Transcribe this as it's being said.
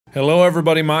Hello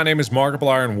everybody, my name is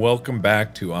Markiplier and welcome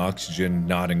back to Oxygen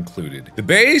Not Included. The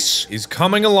base is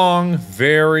coming along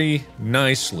very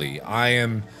nicely. I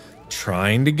am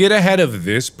trying to get ahead of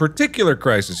this particular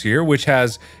crisis here, which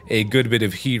has a good bit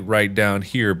of heat right down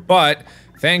here, but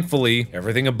thankfully,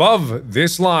 everything above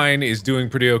this line is doing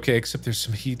pretty okay, except there's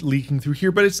some heat leaking through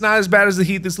here, but it's not as bad as the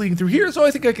heat that's leaking through here, so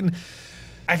I think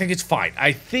it's fine.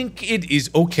 I think it is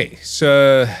okay.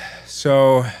 So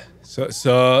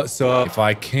if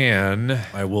I can,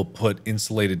 I will put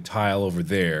insulated tile over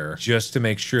there just to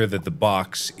make sure that the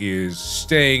box is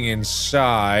staying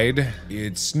inside.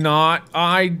 It's not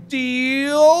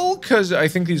ideal because I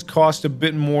think these cost a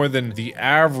bit more than the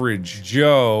average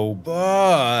Joe,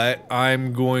 but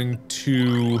I'm going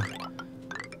to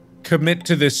commit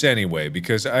to this anyway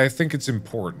because I think it's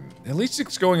important. At least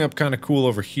it's going up kind of cool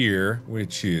over here,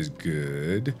 which is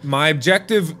good. My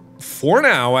objective for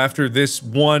now, after this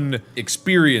one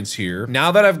experience here,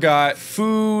 now that I've got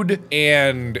food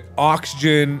and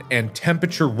oxygen and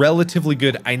temperature relatively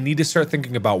good, I need to start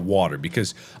thinking about water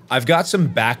because I've got some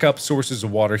backup sources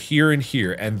of water here and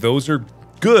here, and those are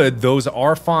good, those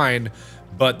are fine,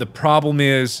 but the problem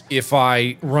is if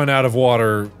I run out of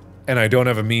water and I don't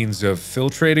have a means of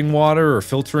filtrating water or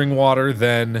filtering water,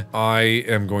 then I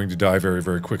am going to die very,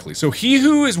 very quickly. So he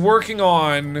who is working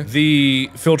on the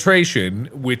filtration,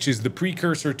 which is the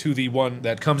precursor to the one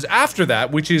that comes after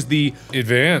that, which is the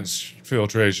advanced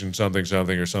filtration something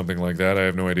something or something like that. I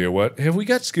have no idea what. Have we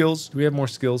got skills? Do we have more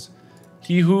skills?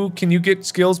 He who, can you get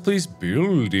skills, please?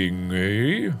 Building,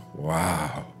 eh?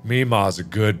 Wow. Mima's a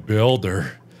good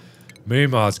builder.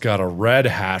 Mima's got a red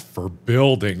hat for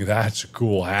building. That's a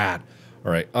cool hat.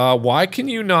 All right, why can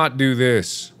you not do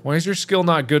this? Why is your skill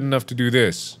not good enough to do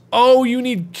this? Oh, you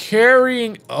need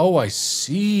carrying. Oh, I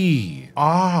see.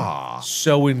 Ah,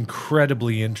 so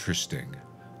incredibly interesting.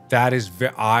 That is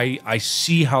I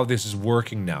see how this is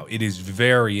working now. It is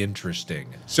very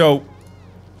interesting. So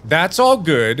that's all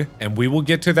good, and we will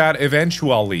get to that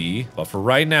eventually. But for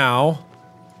right now,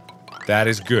 that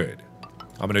is good.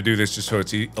 I'm gonna do this just so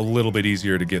it's a little bit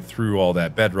easier to get through all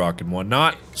that bedrock and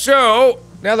whatnot. So,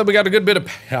 now that we got a good bit of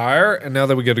power, and now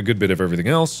that we got a good bit of everything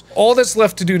else, all that's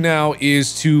left to do now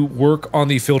is to work on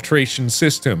the filtration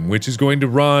system, which is going to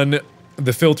run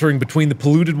the filtering between the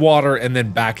polluted water and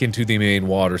then back into the main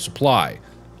water supply.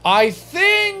 I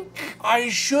think I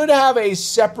should have a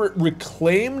separate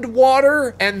reclaimed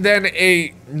water and then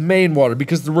a main water,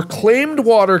 because the reclaimed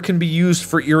water can be used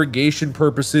for irrigation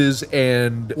purposes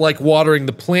and like watering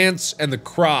the plants and the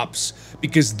crops,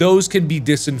 because those can be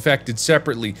disinfected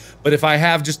separately. But if I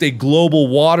have just a global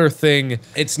water thing,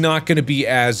 it's not going to be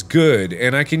as good.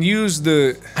 And I can use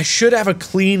I should have a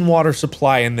clean water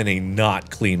supply and then a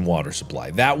not clean water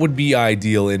supply. That would be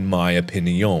ideal in my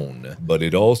opinion. But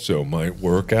it also might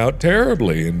work out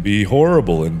terribly and be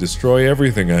horrible and destroy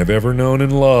everything I've ever known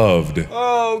and loved.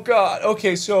 Oh God,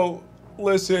 okay, so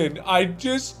listen, I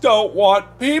just don't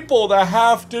want people to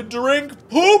have to drink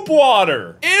poop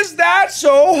water. Is that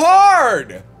so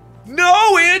hard?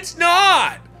 No, it's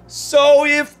not. So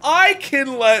if I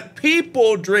can let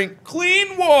people drink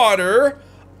clean water,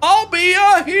 I'll be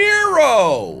a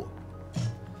hero.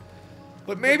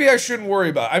 But maybe I shouldn't worry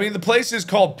about it. I mean, the place is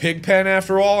called Pigpen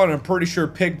after all, and I'm pretty sure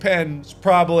pigpens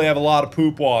probably have a lot of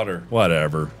poop water.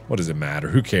 Whatever. What does it matter?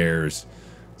 Who cares?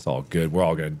 It's all good. We're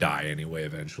all gonna die anyway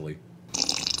eventually.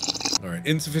 All right,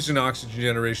 insufficient oxygen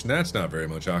generation. That's not very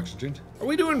much oxygen. Are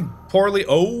we doing poorly?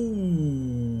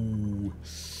 Oh.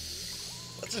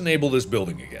 Let's enable this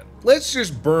building again. Let's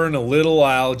just burn a little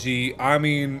algae. I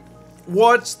mean,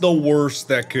 what's the worst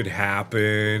that could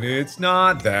happen? It's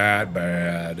not that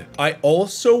bad. I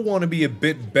also want to be a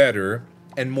bit better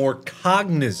and more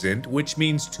cognizant, which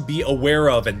means to be aware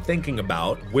of and thinking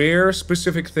about where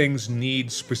specific things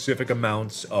need specific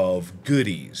amounts of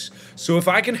goodies. So if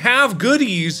I can have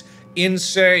goodies in,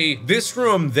 say, this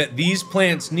room that these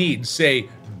plants need, say,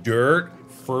 dirt,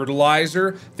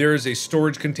 fertilizer, there is a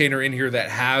storage container in here that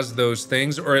has those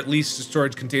things, or at least a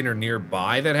storage container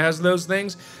nearby that has those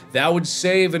things, that would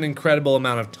save an incredible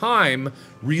amount of time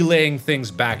relaying things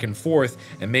back and forth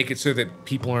and make it so that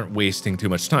people aren't wasting too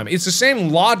much time. It's the same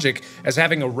logic as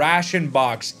having a ration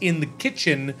box in the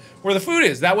kitchen where the food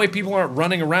is. That way people aren't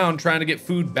running around trying to get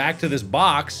food back to this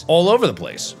box all over the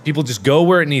place. People just go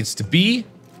where it needs to be,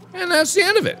 and that's the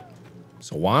end of it.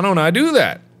 So why don't I do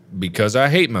that? Because I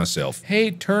hate myself.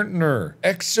 Hey, Turner.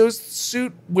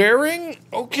 Exosuit wearing?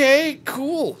 Okay,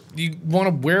 cool. You want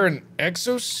to wear an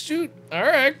exosuit? All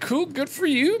right, cool. Good for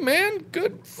you, man.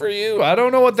 Good for you. I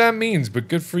don't know what that means, but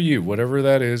good for you. Whatever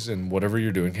that is and whatever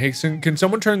you're doing. Hey, can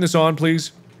someone turn this on,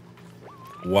 please?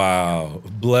 Wow.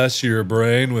 Bless your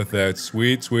brain with that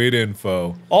sweet, sweet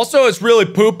info. Also, it's really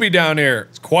poopy down here.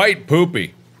 It's quite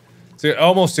poopy. It's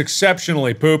almost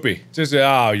exceptionally poopy. Just,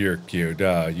 oh, you're cute.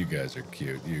 Oh, you guys are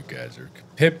cute. You guys are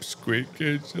pipsqueak.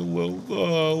 It's a little,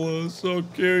 oh, so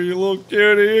cute. You little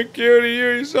cutie. You cutie.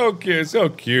 You're so cute. So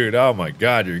cute. Oh my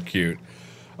God, you're cute.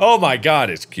 Oh my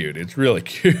God, it's cute. It's really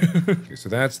cute. Okay, so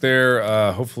that's there.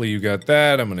 Hopefully you got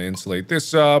that. I'm gonna insulate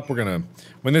this up. We're gonna,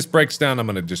 when this breaks down, I'm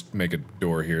gonna just make a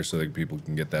door here so that people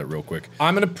can get that real quick.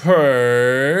 I'm gonna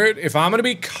put, if I'm gonna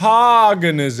be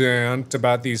cognizant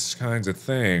about these kinds of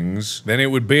things, then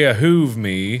it would behoove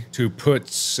me to put,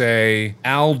 say,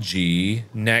 algae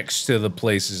next to the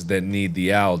places that need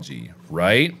the algae,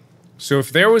 right? So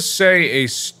if there was, say, a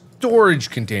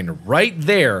storage container right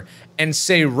there, and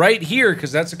say right here,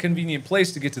 because that's a convenient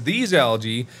place to get to these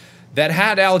algae, that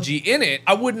had algae in it,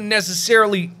 I wouldn't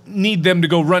necessarily need them to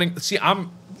go running. See,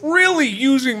 I'm really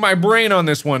using my brain on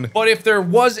this one. But if there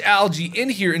was algae in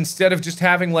here, instead of just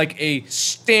having like a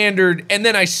standard, and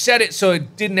then I set it so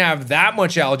it didn't have that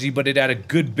much algae, but it had a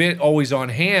good bit always on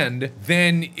hand,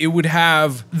 then it would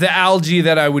have the algae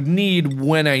that I would need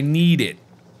when I need it.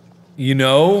 You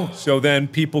know? So then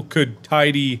people could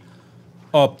tidy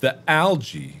up the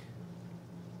algae.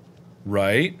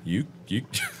 Right? You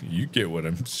get what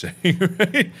I'm saying,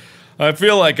 right? I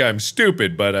feel like I'm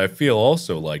stupid, but I feel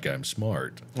also like I'm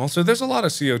smart. Also, there's a lot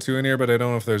of CO2 in here, but I don't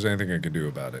know if there's anything I can do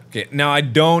about it. Okay, now I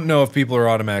don't know if people are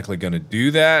automatically gonna do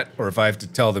that, or if I have to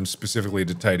tell them specifically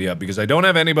to tidy up, because I don't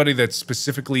have anybody that's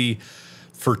specifically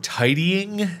for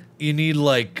tidying. You need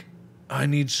like, I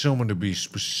need someone to be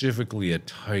specifically a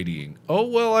tidying. Oh,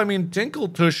 well, I mean,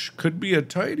 Tinkletush could be a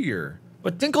tidier,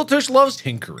 but Tinkletush loves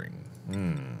tinkering.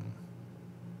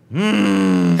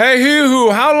 Hey,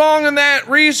 hoo-hoo, how long in that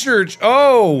research?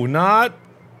 Oh, not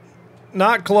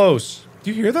close.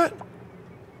 Do you hear that?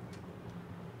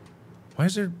 Why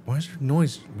is there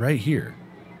noise right here?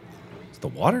 Is the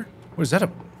water? What is that,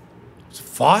 it's a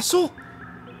fossil?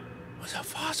 What's a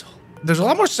fossil? There's a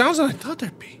lot more sounds than I thought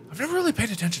there'd be. I've never really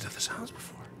paid attention to the sounds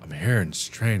before. I'm hearing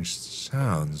strange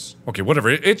sounds. Okay, whatever,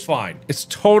 it's fine. It's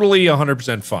totally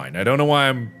 100% fine. I don't know why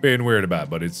I'm being weird about it,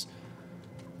 but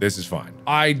this is fine.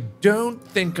 I don't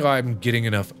think I'm getting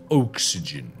enough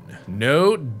oxygen.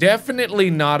 No, definitely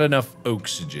not enough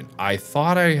oxygen. I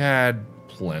thought I had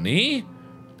plenty.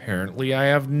 Apparently I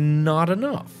have not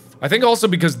enough. I think also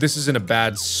because this is in a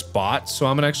bad spot, so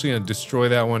I'm actually gonna destroy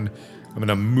that one. I'm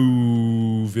gonna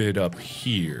move it up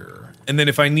here. And then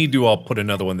if I need to, I'll put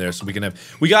another one there so we can have,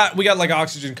 we got like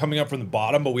oxygen coming up from the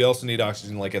bottom, but we also need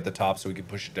oxygen like at the top so we can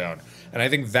push it down. And I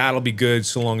think that'll be good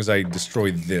so long as I destroy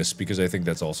this, because I think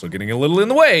that's also getting a little in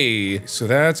the way. So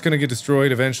that's gonna get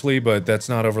destroyed eventually, but that's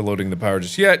not overloading the power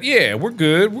just yet. Yeah, we're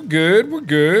good, we're good, we're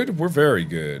good, we're very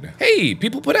good. Hey,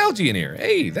 people put algae in here.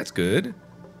 Hey, that's good.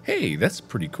 Hey, that's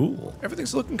pretty cool.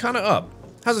 Everything's looking kind of up.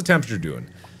 How's the temperature doing?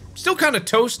 Still kind of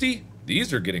toasty.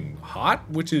 These are getting hot,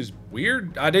 which is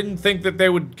weird. I didn't think that they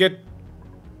would get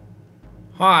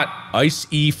hot.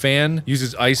 Ice-E fan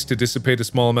uses ice to dissipate a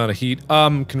small amount of heat.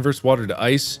 Converts water to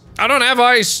ice. I don't have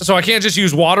ice, so I can't just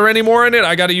use water anymore in it.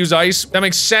 I gotta use ice. That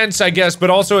makes sense, I guess, but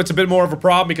also it's a bit more of a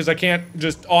problem because I can't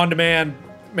just on demand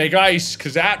make ice,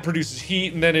 because that produces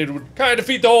heat, and then it would kind of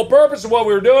defeat the whole purpose of what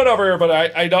we were doing over here. But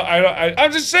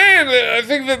I'm just saying that I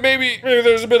think that maybe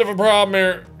there's a bit of a problem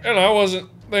here, and I wasn't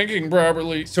thinking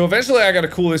properly. So eventually I gotta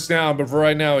cool this down, but for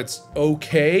right now it's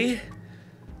okay.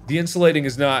 The insulating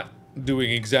is not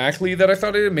doing exactly that I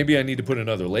thought it did. Maybe I need to put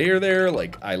another layer there.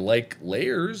 Like, I like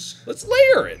layers. Let's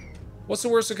layer it. What's the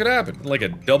worst that could happen? Like a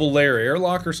double layer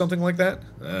airlock or something like that?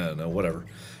 I don't know, whatever.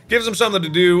 Gives them something to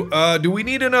do. Do we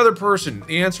need another person?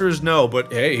 The answer is no,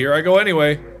 but hey, here I go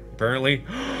anyway. Apparently.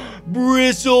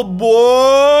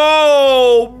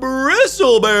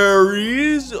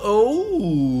 Bristleberries.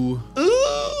 Oh. Ooh.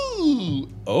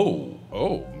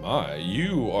 Oh my,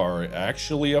 you are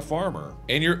actually a farmer.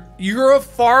 And you're a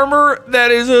farmer that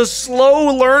is a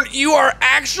slow learn. You are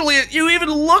actually, you even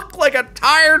look like a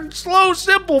tired, slow,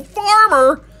 simple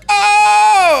farmer.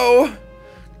 Oh,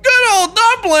 good old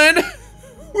Dumpling.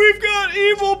 We've got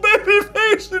evil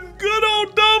babyface and good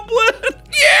old Dumpling.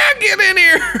 Yeah, get in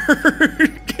here.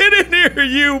 Get in here,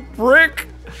 you prick.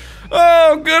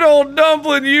 Oh, good old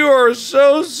Dumpling, you are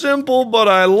so simple, but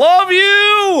I love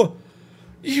you.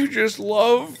 You just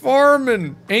love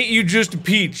farming. Ain't you just a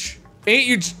peach? Ain't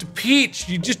you just a peach?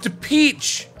 You just a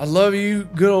peach. I love you,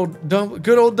 good old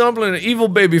Dumpling, evil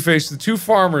babyface, the two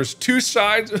farmers, two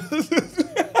sides.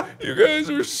 You guys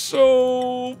are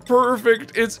so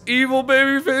perfect. It's evil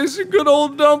babyface and good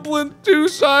old dumpling. Two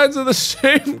sides of the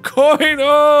same coin.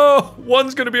 Oh,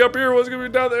 one's gonna be up here, one's gonna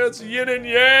be down there. It's yin and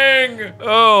yang.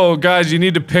 Oh, guys, you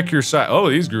need to pick your side.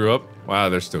 Oh, these grew up. Wow,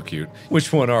 they're still cute.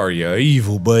 Which one are you?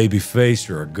 Evil babyface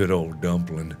or a good old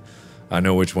dumpling? I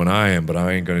know which one I am, but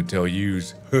I ain't gonna tell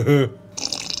yous. How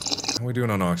are we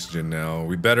doing on oxygen now?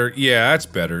 We better? Yeah, that's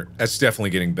better. That's definitely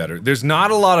getting better. There's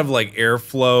not a lot of like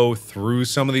airflow through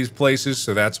some of these places,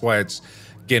 so that's why it's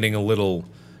getting a little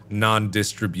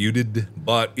non-distributed,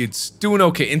 but it's doing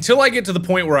okay. Until I get to the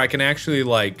point where I can actually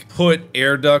like put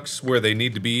air ducts where they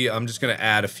need to be, I'm just gonna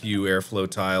add a few airflow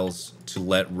tiles to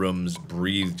let rooms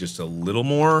breathe just a little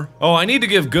more. Oh, I need to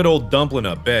give good old Dumpling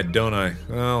a bed, don't I?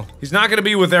 Well, he's not gonna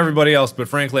be with everybody else, but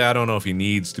frankly, I don't know if he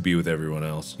needs to be with everyone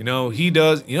else. You know, he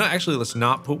does. You know, actually, let's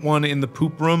not put one in the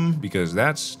poop room because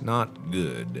that's not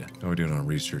good. How are we doing on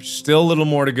research? Still a little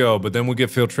more to go, but then we'll get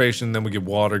filtration, then we get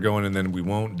water going, and then we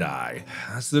won't die.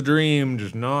 That's the dream,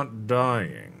 just not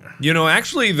dying. You know,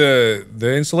 actually, the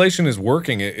insulation is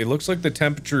working. It looks like the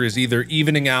temperature is either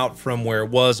evening out from where it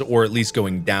was or at least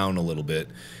going down a little bit,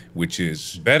 which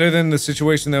is better than the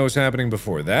situation that was happening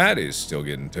before. That is still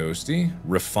getting toasty.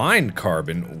 Refined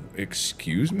carbon,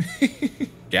 excuse me?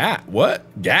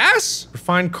 What? Gas?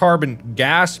 Refined carbon,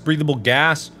 gas, breathable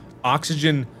gas,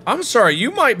 oxygen. I'm sorry,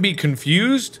 you might be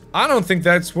confused. I don't think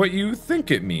that's what you think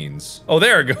it means. Oh,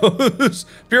 there it goes.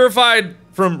 Purified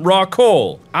from raw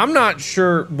coal. I'm not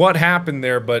sure what happened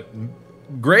there, but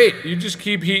great. You just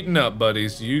keep heating up,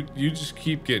 buddies. You just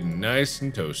keep getting nice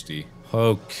and toasty.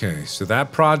 Okay, so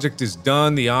that project is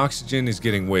done. The oxygen is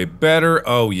getting way better.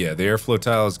 Oh yeah, the airflow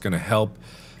tile is gonna help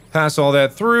pass all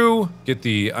that through.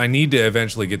 I need to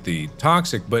eventually get the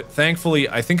toxic, but thankfully,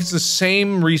 I think it's the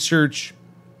same research.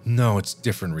 No, it's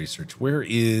different research. Where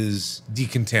is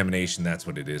decontamination? That's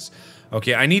what it is.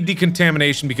 Okay, I need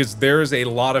decontamination because there is a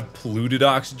lot of polluted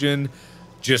oxygen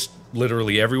just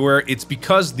literally everywhere. It's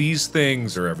because these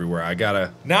things are everywhere.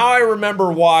 Now I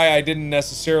remember why I didn't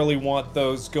necessarily want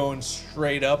those going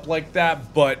straight up like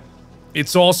that, but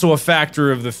it's also a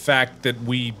factor of the fact that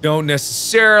we don't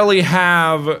necessarily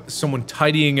have someone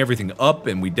tidying everything up,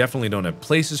 and we definitely don't have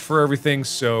places for everything,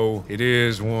 so it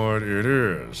is what it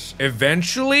is.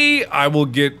 Eventually, I will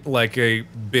get like a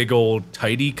big old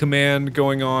tidy command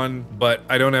going on, but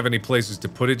I don't have any places to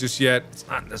put it just yet. It's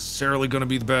not necessarily gonna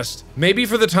be the best. Maybe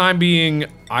for the time being,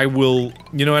 I will,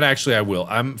 you know what, actually I will.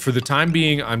 For the time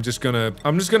being, I'm just gonna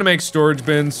make storage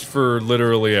bins for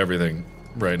literally everything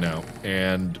right now,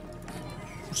 and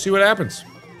see what happens.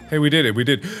 Hey, we did it, we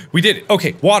did it.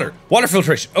 Okay, water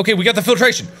filtration. Okay, we got the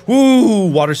filtration. Ooh,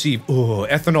 water sieve. Ooh,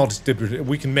 ethanol distributor.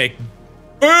 We can make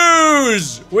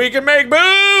booze. We can make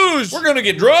booze. We're gonna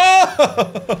get drunk.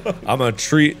 I'm gonna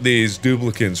treat these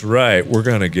duplicants right. We're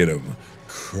gonna get them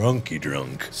crunky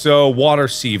drunk. So water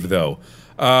sieve though.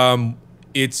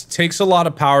 It takes a lot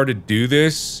of power to do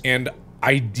this, and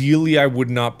ideally, I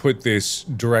would not put this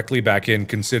directly back in,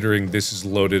 considering this is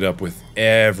loaded up with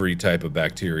every type of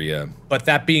bacteria. But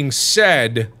that being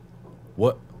said,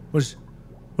 what is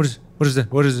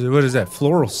that?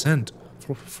 Floral scent.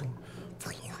 Floral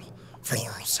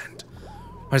scent.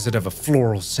 Why does it have a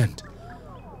floral scent?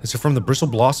 Is it from the bristle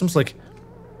blossoms? Like,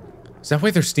 is that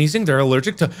why they're sneezing? They're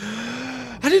allergic to.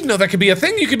 I didn't know that could be a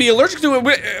thing. You could be allergic to it,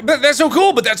 but that's so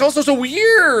cool, but that's also so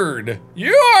weird.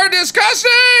 You are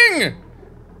disgusting!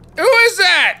 Who is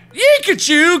that?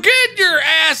 Pikachu, get your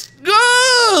ass. Ugh.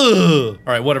 All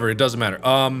right, whatever. It doesn't matter.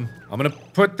 I'm gonna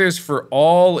put this for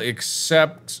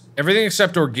everything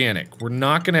except organic. We're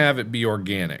not gonna have it be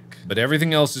organic, but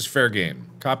everything else is fair game.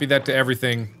 Copy that to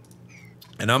everything,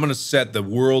 and I'm gonna set the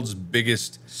world's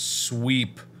biggest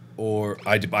sweep. Or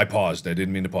I paused. I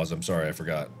didn't mean to pause. I'm sorry. I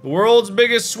forgot. The world's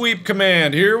biggest sweep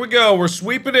command. Here we go. We're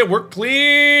sweeping it. We're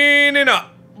cleaning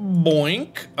up.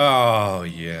 Boink. Oh,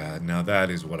 yeah. Now that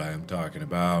is what I am talking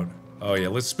about. Oh, yeah.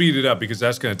 Let's speed it up because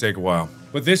that's going to take a while.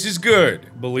 But this is good.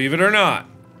 Believe it or not.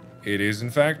 It is,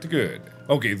 in fact, good.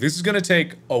 Okay, this is going to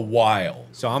take a while.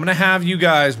 So I'm going to have you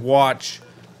guys watch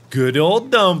good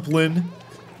old Dumpling.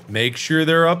 Make sure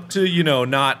they're up to, you know,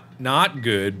 not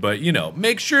good, but, you know,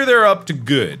 make sure they're up to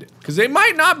good. Because they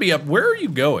might not be up. Where are you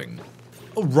going?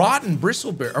 Oh, rotten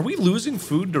bristleberry. Are we losing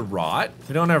food to rot?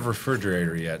 We don't have a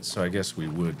refrigerator yet, so I guess we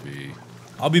would be.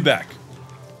 I'll be back.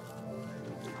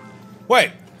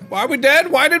 Wait, why are we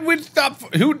dead? Why did we stop?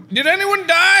 Did anyone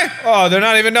die? Oh, they're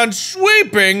not even done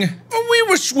sweeping. Oh, we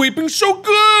were sweeping so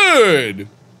good.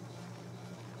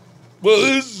 Well,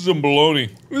 this is some baloney.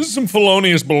 This is some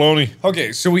felonious baloney.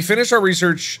 Okay, so we finished our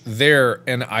research there,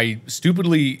 and I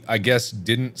stupidly, I guess,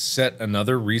 didn't set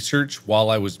another research while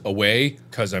I was away,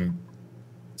 because I'm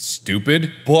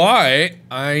stupid. But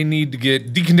I need to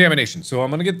get decontamination. So I'm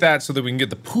gonna get that so that we can get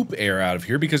the poop air out of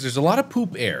here because there's a lot of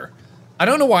poop air. I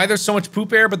don't know why there's so much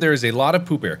poop air, but there is a lot of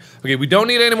poop air. Okay, we don't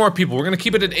need any more people. We're gonna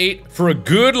keep it at 8 for a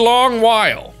good long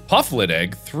while. Pufflet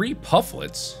egg, 3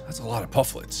 pufflets. That's a lot of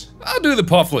pufflets. I'll do the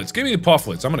pufflets. Give me the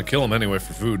pufflets. I'm gonna kill them anyway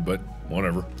for food, but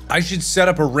whatever. I should set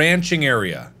up a ranching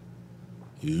area.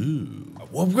 Ooh.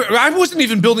 Well, I wasn't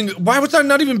even building, why was I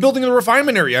not even building the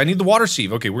refinement area? I need the water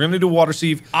sieve. Okay, we're gonna do a water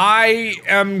sieve. I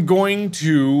am going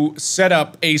to set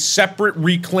up a separate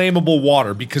reclaimable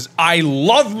water because I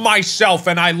love myself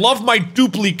and I love my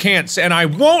duplicates and I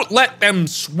won't let them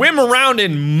swim around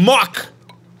in muck.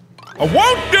 I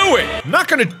won't do it! I'm not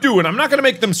gonna do it. I'm not gonna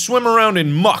make them swim around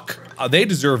in muck. They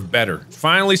deserve better.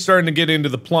 Finally starting to get into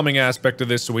the plumbing aspect of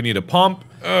this, so we need a pump.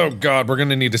 Oh god, we're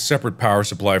gonna need a separate power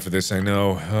supply for this, I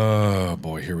know. Oh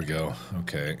boy, here we go.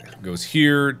 Okay, goes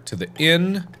here to the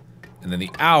in, and then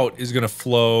the out is gonna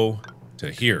flow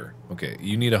to here. Okay,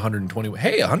 you need 120,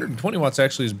 hey, 120 watts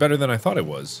actually is better than I thought it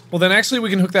was. Well then actually we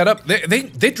can hook that up.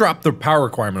 They dropped the power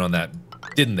requirement on that,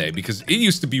 didn't they? Because it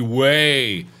used to be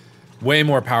way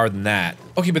more power than that.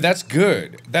 Okay, but that's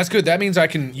good. That's good. That means I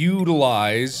can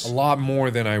utilize a lot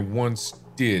more than I once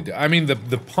did. I mean, the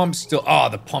pump's still,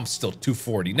 the pump's still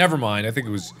 240. Never mind. I think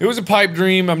it was a pipe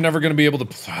dream. I'm never gonna be able to,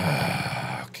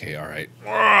 okay, all right.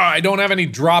 I don't have any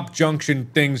drop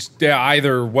junction things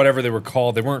either, whatever they were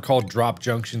called. They weren't called drop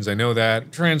junctions, I know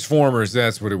that. Transformers,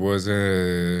 that's what it was.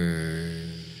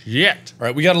 Yet. All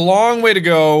right, we got a long way to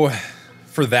go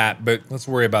for that, but let's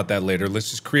worry about that later. Let's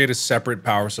just create a separate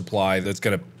power supply that's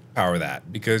gonna power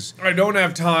that because I don't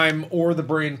have time or the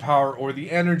brain power or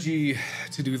the energy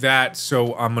to do that.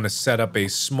 So I'm gonna set up a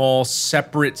small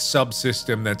separate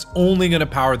subsystem that's only gonna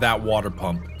power that water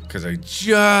pump because I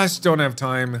just don't have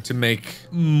time to make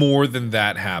more than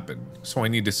that happen. So I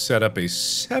need to set up a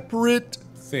separate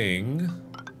thing.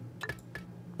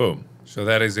 Boom. So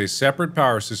that is a separate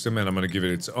power system and I'm gonna give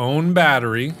it its own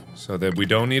battery so that we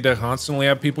don't need to constantly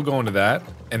have people going to that.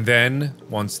 And then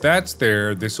once that's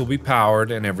there, this will be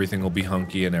powered and everything will be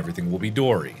hunky and everything will be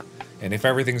dory. And if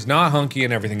everything's not hunky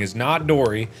and everything is not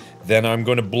dory, then I'm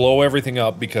gonna blow everything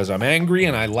up because I'm angry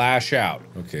and I lash out.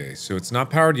 Okay, so it's not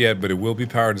powered yet, but it will be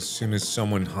powered as soon as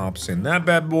someone hops in that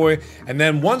bad boy. And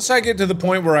then once I get to the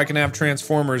point where I can have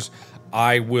transformers,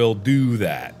 I will do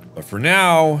that. But for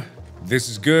now, this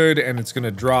is good, and it's gonna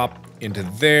drop into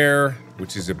there,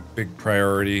 which is a big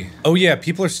priority. Oh yeah,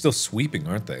 people are still sweeping,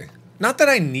 aren't they? Not that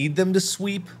I need them to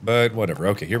sweep, but whatever.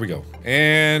 Okay, here we go.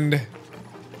 And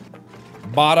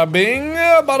bada bing,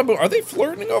 bada boom. Are they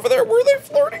flirting over there? Were they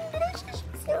flirting? Did I see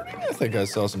some flirting? I think I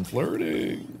saw some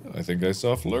flirting. I think I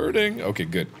saw flirting. Okay,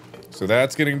 good. So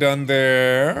that's getting done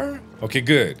there. Okay,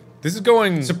 good. This is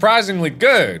going surprisingly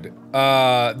good.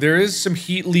 There is some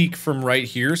heat leak from right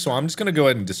here, so I'm just gonna go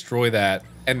ahead and destroy that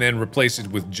and then replace it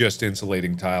with just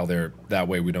insulating tile there. That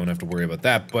way we don't have to worry about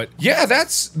that. But yeah,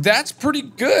 that's pretty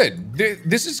good.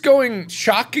 This is going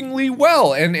shockingly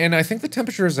well, and I think the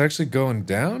temperature is actually going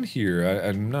down here.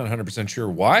 I'm not 100% sure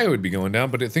why it would be going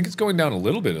down, but I think it's going down a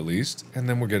little bit at least. And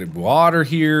then we're getting water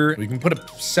here. We can put a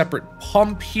separate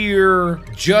pump here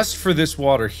just for this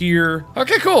water here.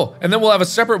 Okay, cool. And then we'll have a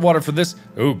separate water for this.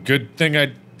 Oh, good thing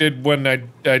I did when I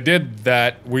did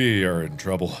that. We are in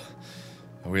trouble.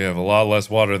 We have a lot less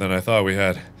water than I thought we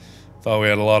had. Thought we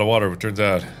had a lot of water, but turns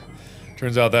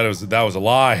out that was a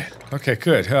lie. Okay,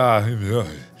 good.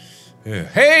 Yeah.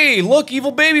 Hey, look,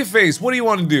 evil babyface. What do you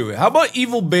want to do? How about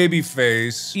evil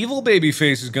babyface? Evil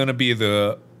babyface is gonna be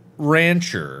the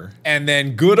rancher, and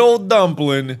then good old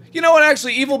dumpling. You know what?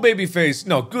 Actually, evil babyface.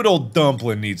 No, good old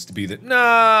dumpling needs to be the.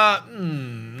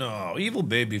 No, evil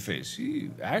babyface. He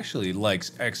actually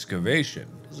likes excavation.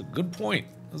 That's a good point.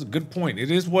 That's a good point.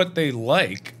 It is what they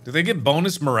like. Do they get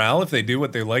bonus morale if they do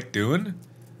what they like doing?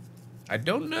 I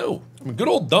don't know. I mean, good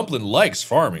old dumpling likes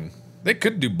farming. They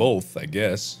could do both, I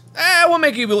guess. We'll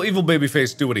make evil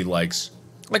babyface do what he likes.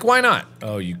 Like, why not?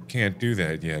 Oh, you can't do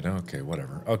that yet. Okay,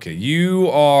 whatever. Okay, you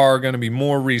are gonna be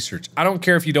more research. I don't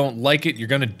care if you don't like it, you're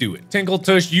gonna do it. Tinkle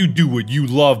Tush, you do what you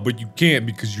love, but you can't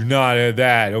because you're not at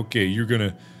that. Okay, you're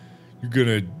gonna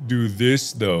do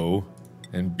this though.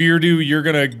 And Beardo, you're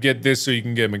gonna get this so you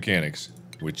can get mechanics,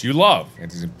 which you love.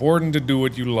 It is important to do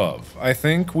what you love. I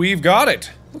think we've got it.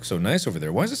 Looks so nice over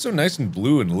there. Why is it so nice and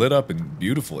blue and lit up and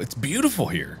beautiful? It's beautiful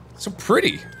here. It's so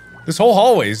pretty. This whole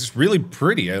hallway is just really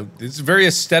pretty. It's very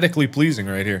aesthetically pleasing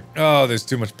right here. Oh, there's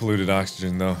too much polluted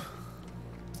oxygen though.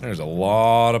 There's a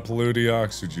lot of polluted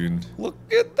oxygen. Look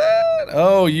at that.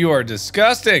 Oh, you are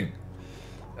disgusting.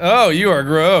 Oh, you are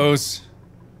gross.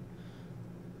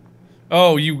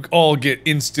 Oh, you all get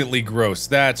instantly gross.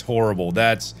 That's horrible.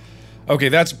 That's... Okay,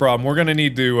 that's a problem. We're gonna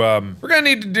need to, we're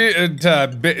gonna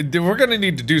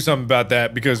need to do something about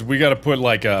that because we gotta put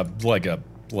like a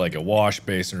wash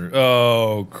basin.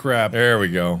 Oh crap! There we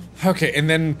go. Okay, and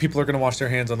then people are gonna wash their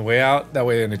hands on the way out. That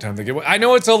way, anytime they get, I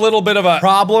know it's a little bit of a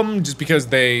problem just because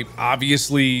they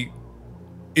obviously,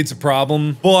 it's a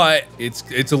problem, but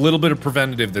it's a little bit of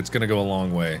preventative that's gonna go a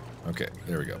long way. Okay,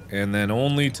 there we go. And then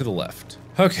only to the left.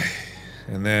 Okay.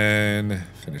 And then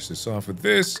finish this off with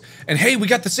this. And hey, we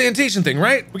got the sanitation thing,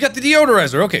 right? We got the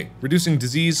deodorizer. Okay, reducing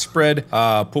disease spread.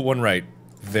 Put one right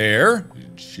there.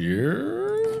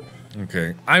 Cheer.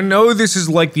 Okay. I know this is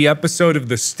like the episode of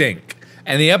the stink.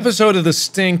 And the episode of the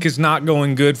stink is not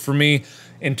going good for me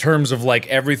in terms of like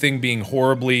everything being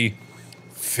horribly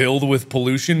filled with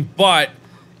pollution. But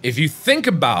if you think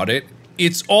about it,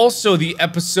 it's also the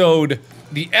episode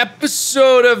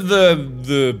of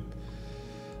the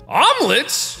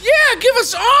omelets? Yeah, give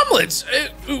us omelets!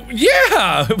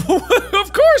 Yeah!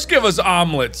 Of course give us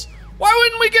omelets! Why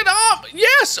wouldn't we get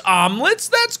yes, omelets!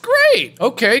 That's great!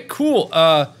 Okay, cool.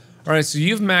 Alright, so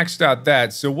you've maxed out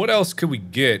that, so what else could we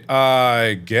get?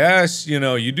 I guess, you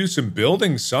know, you do some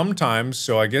building sometimes,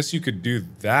 so I guess you could do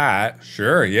that.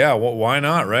 Sure, yeah, well, why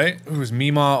not, right? Who's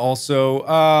Mima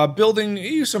also? Building,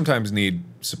 you sometimes need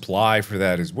supply for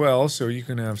that as well, so you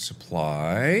can have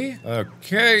supply.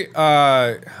 Okay,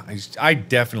 I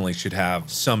definitely should have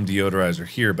some deodorizer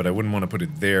here, but I wouldn't want to put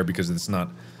it there because it's not.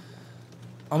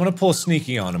 I'm gonna pull a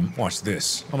sneaky on him. Watch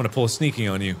this. I'm gonna pull a sneaky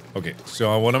on you. Okay,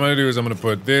 so what I'm gonna do is I'm gonna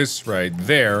put this right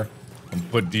there,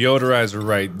 and put deodorizer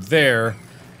right there,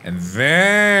 and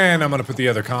then I'm gonna put the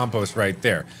other compost right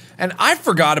there. And I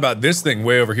forgot about this thing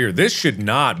way over here. This should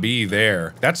not be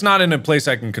there. That's not in a place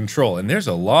I can control. And there's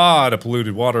a lot of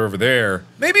polluted water over there.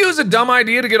 Maybe it was a dumb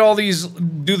idea to get all these,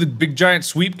 do the big giant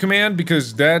sweep command,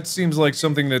 because that seems like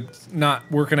something that's not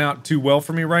working out too well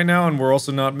for me right now. And we're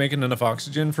also not making enough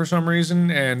oxygen for some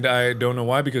reason. And I don't know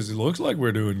why, because it looks like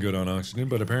we're doing good on oxygen,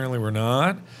 but apparently we're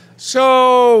not.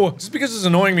 So, just because it's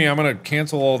annoying me, I'm gonna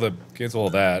cancel all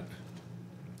that.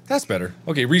 That's better.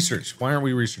 Okay, research. Why aren't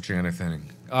we researching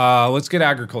anything? Let's get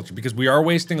agriculture, because we are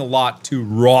wasting a lot to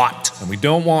rot, and we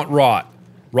don't want rot.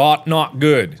 Rot, not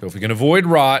good. So if we can avoid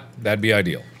rot, that'd be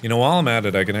ideal. You know, while I'm at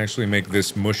it, I can actually make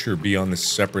this musher be on this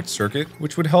separate circuit,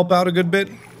 which would help out a good bit.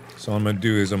 So what I'm gonna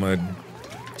do is I'm gonna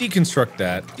deconstruct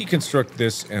that, deconstruct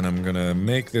this, and I'm gonna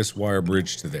make this wire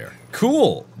bridge to there.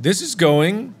 Cool! This is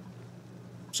going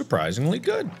surprisingly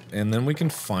good. And then we can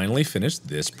finally finish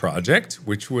this project,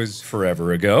 which was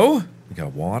forever ago. We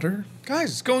got water.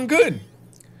 Guys, it's going good.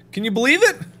 Can you believe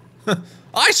it?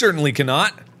 I certainly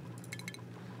cannot.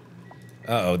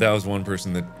 Uh-oh, that was one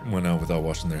person that went out without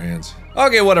washing their hands.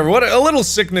 Okay, whatever. A little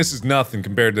sickness is nothing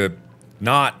compared to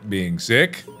not being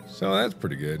sick. So that's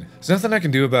pretty good. There's nothing I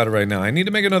can do about it right now. I need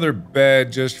to make another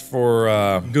bed just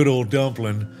for, good old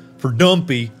Dumpling. For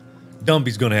Dumpy.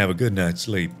 Dumpy's gonna have a good night's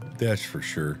sleep. That's for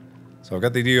sure. So I've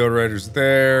got the deodorizers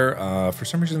there. For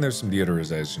some reason there's some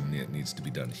deodorization that needs to be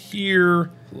done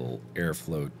here. A little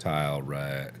airflow tile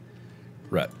right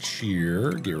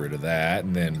here. Get rid of that,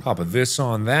 and then pop this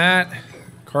on that.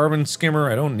 Carbon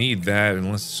skimmer, I don't need that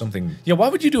unless something... Yeah, why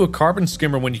would you do a carbon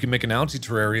skimmer when you can make an algae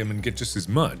terrarium and get just as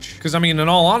much? Because, I mean, in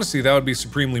all honesty, that would be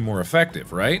supremely more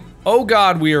effective, right? Oh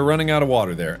god, we are running out of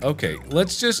water there. Okay,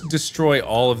 let's just destroy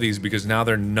all of these because now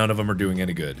none of them are doing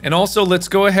any good. And also, let's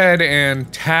go ahead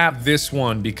and tap this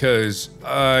one because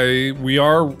we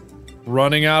are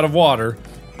running out of water.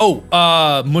 Oh,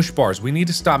 mush bars. We need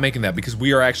to stop making that because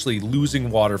we are actually losing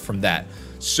water from that.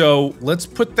 So, let's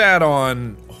put that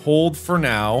on hold for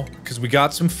now, because we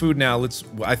got some food now.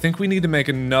 I think we need to make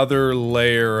another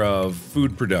layer of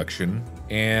food production,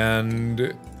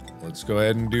 and let's go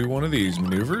ahead and do one of these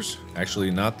maneuvers.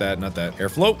 Actually, not that,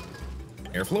 airflow.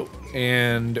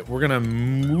 And we're gonna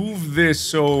move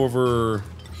this over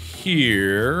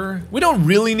here. We don't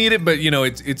really need it, but you know,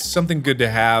 it's something good to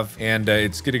have, and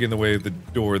it's getting in the way of the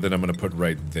door that I'm gonna put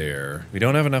right there. We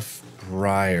don't have enough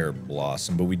briar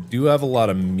blossom, but we do have a lot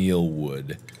of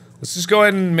mealwood. Let's just go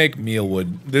ahead and make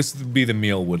mealwood. This would be the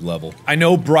mealwood level. I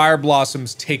know briar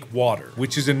blossoms take water,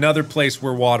 which is another place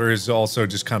where water is also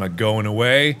just kind of going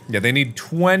away. Yeah, they need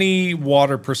 20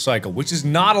 water per cycle, which is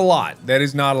not a lot. That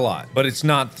is not a lot. But it's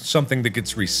not something that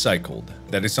gets recycled.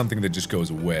 That is something that just goes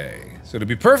away. So to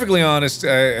be perfectly honest,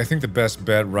 I think the best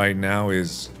bet right now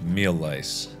is meal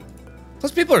lice.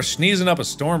 Plus people are sneezing up a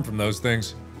storm from those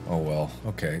things. Oh well,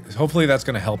 okay. Hopefully that's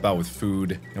gonna help out with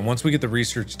food. And once we get the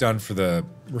research done for the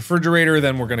refrigerator,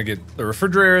 then we're gonna get the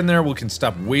refrigerator in there. We can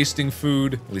stop wasting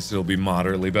food. At least it'll be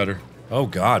moderately better. Oh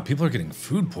god, people are getting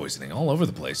food poisoning all over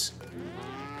the place.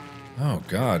 Oh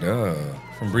God,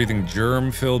 from breathing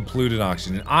germ-filled polluted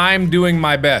oxygen. I'm doing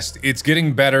my best. It's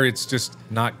getting better, it's just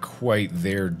not quite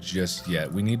there just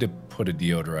yet. We need to put a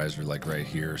deodorizer like right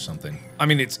here or something. I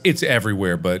mean, it's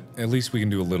everywhere, but at least we can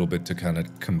do a little bit to kind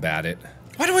of combat it.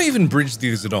 Why do I even bridge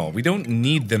these at all? We don't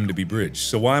need them to be bridged,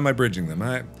 so why am I bridging them?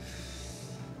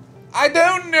 I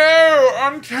don't know!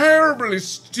 I'm terribly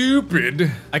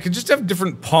stupid. I could just have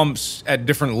different pumps at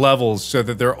different levels so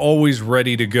that they're always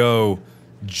ready to go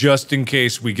just in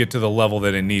case we get to the level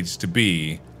that it needs to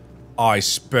be. I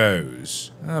suppose.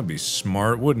 That'd be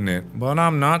smart, wouldn't it? But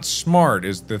I'm not smart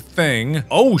is the thing.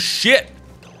 Oh shit!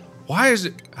 Why is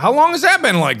it- how long has that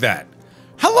been like that?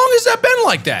 How long has that been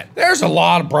like that? There's a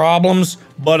lot of problems,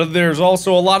 but there's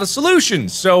also a lot of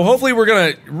solutions. So hopefully we're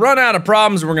gonna run out of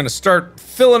problems and we're gonna start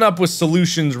filling up with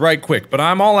solutions right quick. But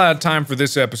I'm all out of time for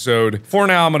this episode. For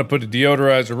now, I'm gonna put a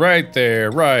deodorizer right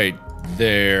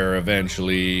there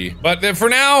eventually. But then for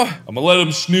now, I'm gonna let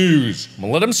them snooze. I'm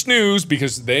gonna let them snooze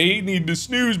because they need to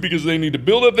snooze because they need to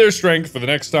build up their strength for the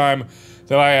next time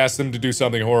that I asked them to do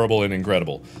something horrible and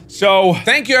incredible. So,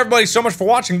 thank you everybody so much for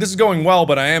watching. This is going well,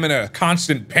 but I am in a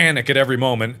constant panic at every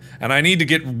moment, and I need to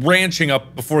get ranching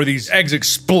up before these eggs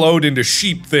explode into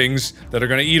sheep things that are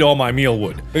gonna eat all my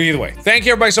mealwood. But either way, thank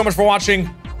you everybody so much for watching,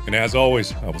 and as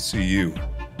always, I will see you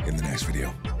in the next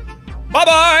video.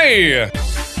 Bye-bye!